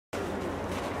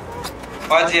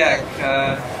Vajag.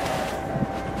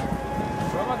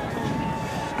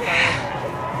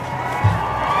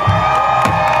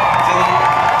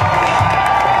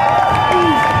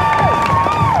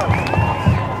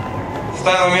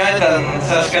 Stanu mietan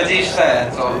saskatīšu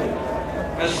tēcu.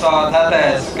 Mēs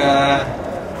tātēc, ka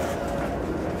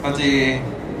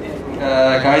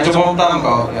ka aizu bom tam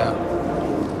kaut, jā.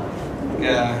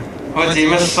 Hoci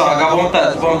mēs ka bom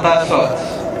tāsot.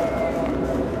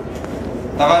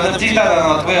 Tā var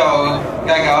citādanot, tu jau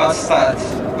kā atstāts.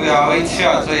 Tu jau līdz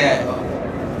šo dzujēju.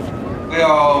 Tu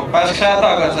jau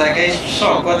paškšātākot, ka izpšo,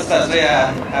 kods tāds dzujē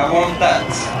bom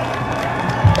tāds.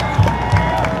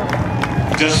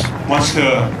 Just wants to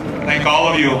thank all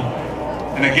of you,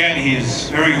 and again, he's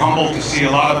very humbled to see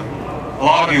a lot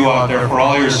of you out there for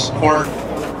all your support.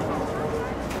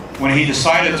 When he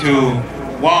decided to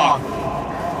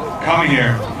come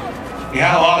here, he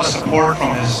had a lot of support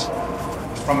from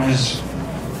his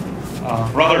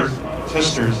brothers,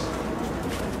 sisters,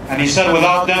 and he said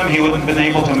without them he wouldn't have been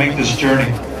able to make this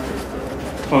journey.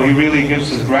 So he really gives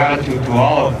his gratitude to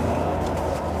all of them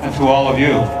and to all of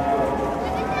you.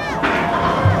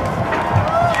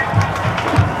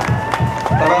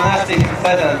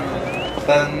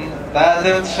 Tā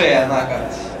šajā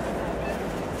nākats.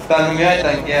 Tā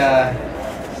jāitan,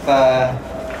 tā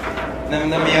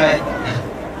jāitan.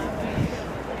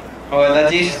 Tā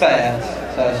dzīstājās.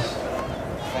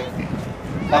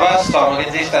 Tā vastam, ka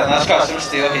dzīstājās. Nāskās jums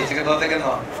tīvahī, cik to tagad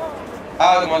no.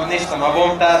 Agmagnistam,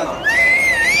 abom tērno.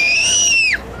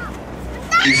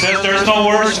 He says there's no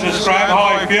words to describe how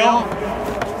I feel.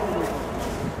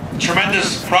 The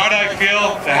tremendous pride I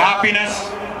feel, the happiness,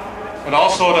 but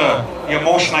also the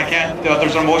emotion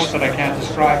there's emotions that I can't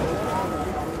describe.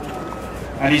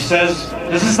 And he says,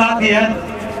 this is not the end.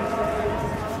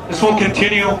 This will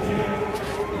continue.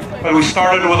 But we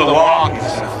started with a walk, he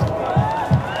says.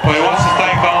 So he wants to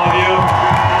thank all of you,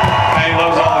 and he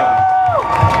loves all of you.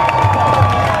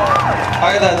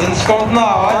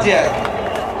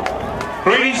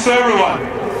 Greetings to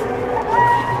everyone.